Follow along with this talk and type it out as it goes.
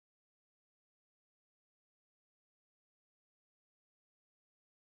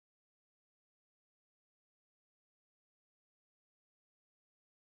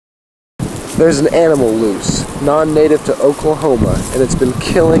There's an animal loose, non-native to Oklahoma, and it's been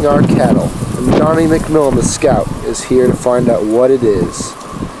killing our cattle. And Johnny McMillan, the scout, is here to find out what it is.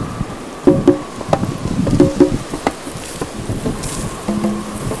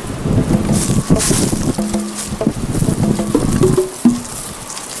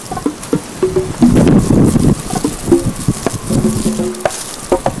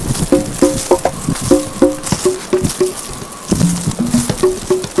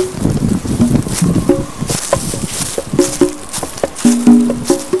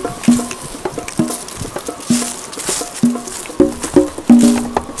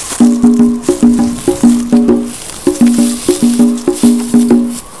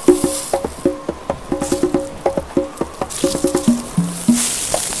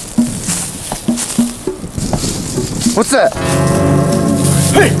 What's that?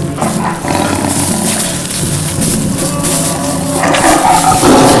 Hey!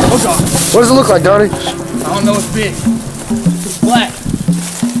 Oh God. What does it look like, Donnie? I don't know, it's big. It's black.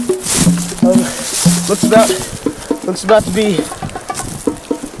 Looks about to be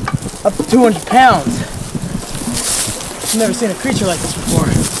up to 200 pounds. I've never seen a creature like this before.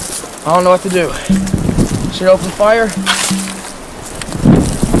 I don't know what to do. Should I open fire?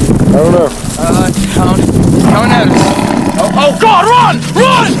 I don't know. It's coming at us. Oh God, run!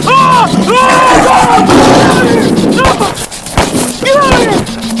 Run! Ah! Ah! God! Get out of here!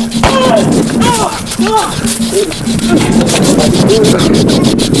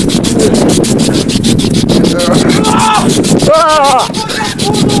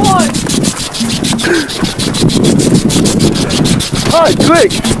 Alright,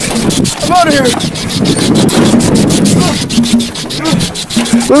 quick! I'm out of here!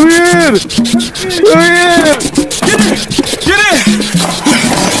 Let me in! Let me in! Get in! Get in!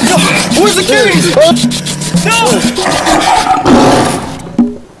 No! Where's the keys? No!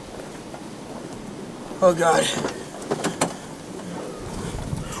 Oh God.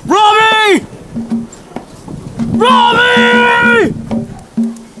 Robbie! Robbie!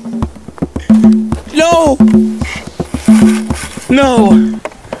 No! No!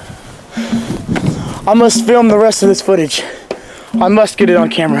 I must film the rest of this footage. I must get it on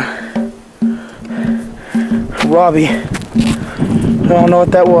camera. Robbie. I don't know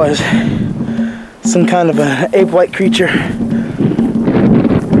what that was. Some kind of an ape-like creature.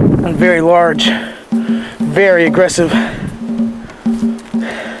 And very large. Very aggressive.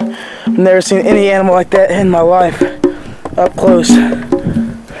 I've never seen any animal like that in my life. Up close.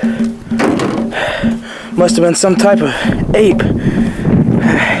 Must have been some type of ape.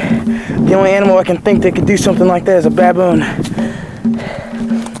 The only animal I can think that could do something like that is a baboon.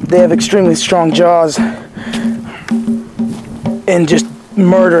 They have extremely strong jaws and just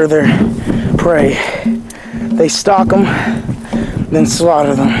murder their prey. They stalk them, then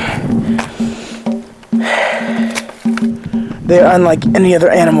slaughter them. They are unlike any other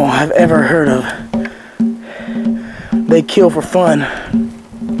animal I've ever heard of. They kill for fun.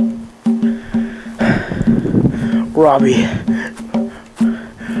 Robbie,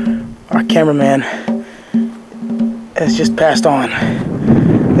 our cameraman, has just passed on.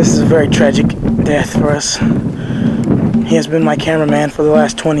 This is a very tragic death for us. He has been my cameraman for the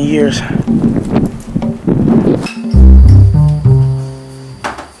last 20 years.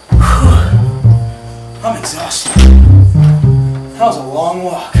 I'm exhausted. That was a long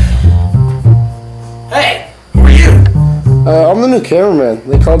walk. Hey, who are you? I'm the new cameraman.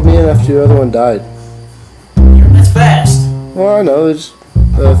 They called me in after your other one died. That's fast. Well, I know. It's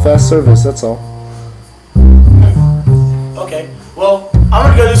fast service, that's all. Okay, well, I'm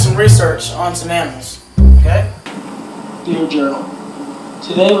gonna go do some research on some animals, okay? Dear Journal,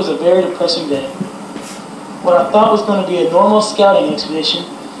 today was a very depressing day. What I thought was going to be a normal scouting expedition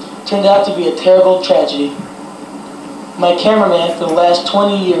turned out to be a terrible tragedy. My cameraman for the last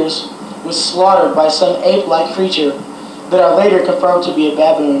 20 years was slaughtered by some ape-like creature that I later confirmed to be a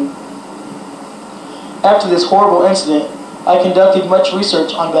baboon. After this horrible incident, I conducted much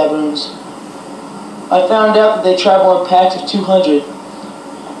research on baboons. I found out that they travel in packs of 200,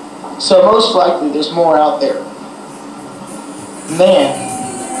 so most likely there's more out there. Man,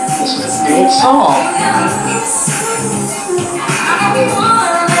 this is a good song.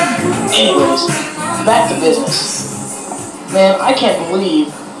 Anyways, back to business. Man, I can't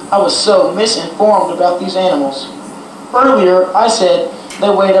believe I was so misinformed about these animals. Earlier, I said they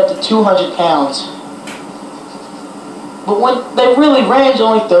weighed up to 200 pounds. But when they really range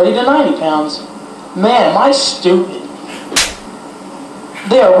only 30 to 90 pounds. Man, am I stupid.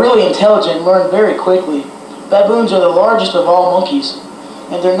 They are really intelligent and learn very quickly. Baboons are the largest of all monkeys,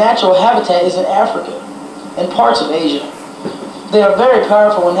 and their natural habitat is in Africa and parts of Asia. They are very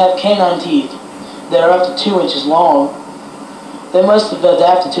powerful and have canine teeth that are up to 2 inches long. They must have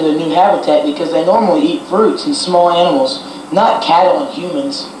adapted to their new habitat because they normally eat fruits and small animals, not cattle and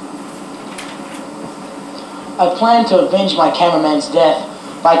humans. I plan to avenge my cameraman's death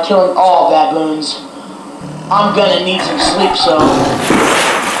by killing all baboons. I'm gonna need some sleep, so...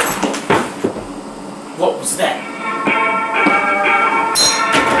 What was that?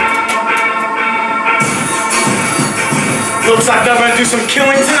 Looks like I'm gonna do some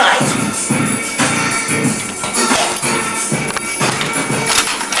killing tonight.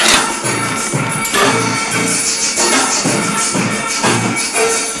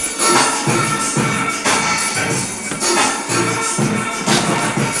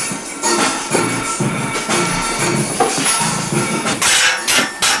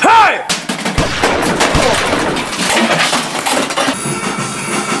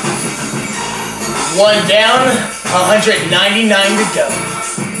 One down, 199 to go.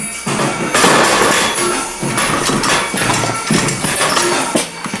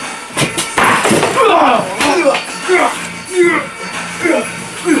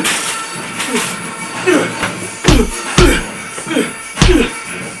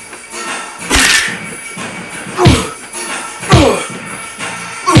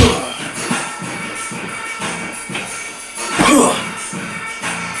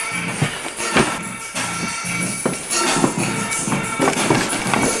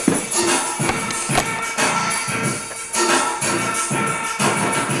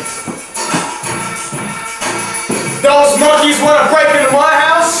 Those monkeys want to break into my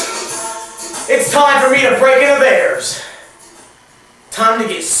house? It's time for me to break into theirs. Time to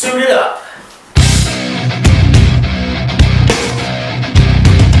get suited up.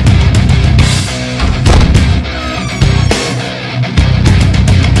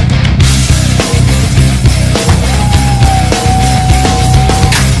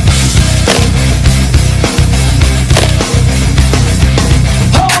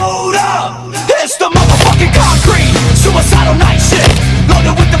 Suicidal night shift,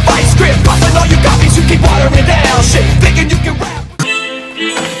 loaded with the vice script, busting all your copies, you keep watering down shit, thinking you can rap.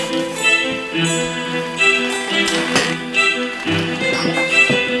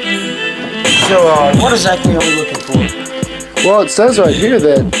 So, what exactly are we looking for? Well, it says right here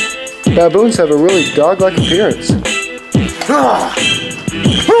that baboons have a really dog-like appearance.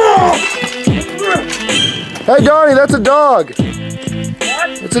 Hey, Donnie, that's a dog. What?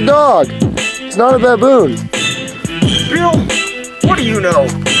 It's a dog. It's not a baboon. Bill, what do you know?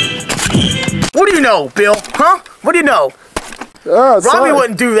 What do you know, Bill? Huh? What do you know? Oh, Robbie sorry.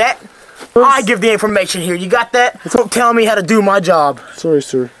 wouldn't do that. I give the information here. You got that? Don't tell me how to do my job. Sorry,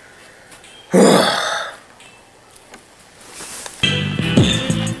 sir.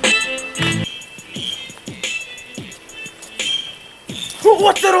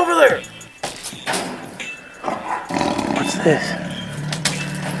 What's that over there? What's this?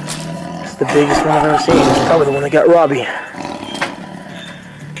 It's the biggest one I've ever seen. It's probably the one that got Robbie.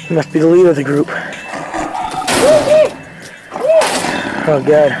 He must be the leader of the group. Oh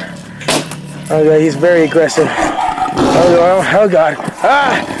God. Oh God, he's very aggressive. Oh God.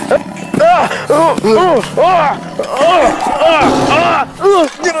 Ah!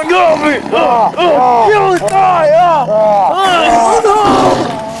 Get a go of me! Kill this guy!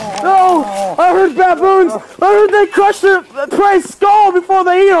 No! I heard baboons! I heard they crush their prey's skull before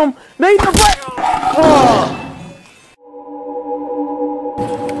they eat them! They eat the prey!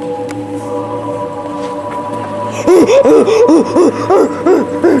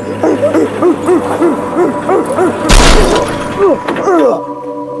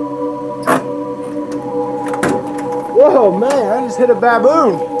 Whoa, man, I just hit a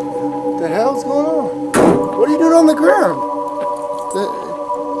baboon. What the hell's going on? What are you doing on the ground?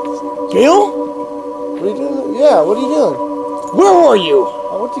 Bill? What are you doing? Yeah, what are you doing? Where were you?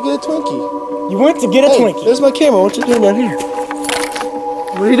 I went to get a Twinkie. You went to get a Twinkie. There's my camera. What you doing down here?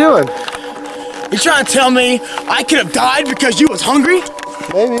 What are you doing? You trying to tell me I could have died because you was hungry?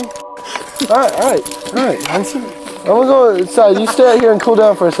 Maybe. Alright. I'm gonna go inside. You stay out here and cool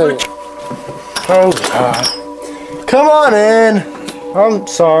down for a second. Oh, God. Come on in. I'm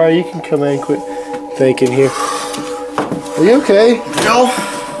sorry. You can come in. Quit thinking here. Are you okay? No.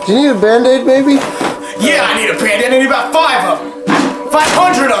 Do you need a Band-Aid, maybe? Yeah, I need a Band-Aid. I need about 5 of them.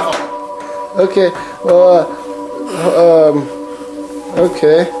 500 of them. Okay. Well,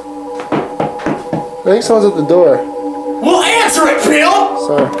 okay. I think someone's at the door. Well, answer it, Bill!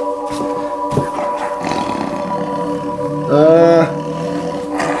 Sorry.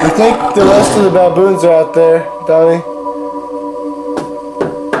 I think the rest of the baboons are out there, Donnie.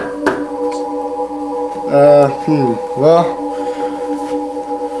 Well,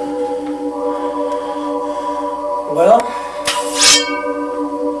 Well,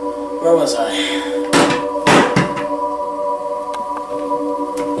 where was I?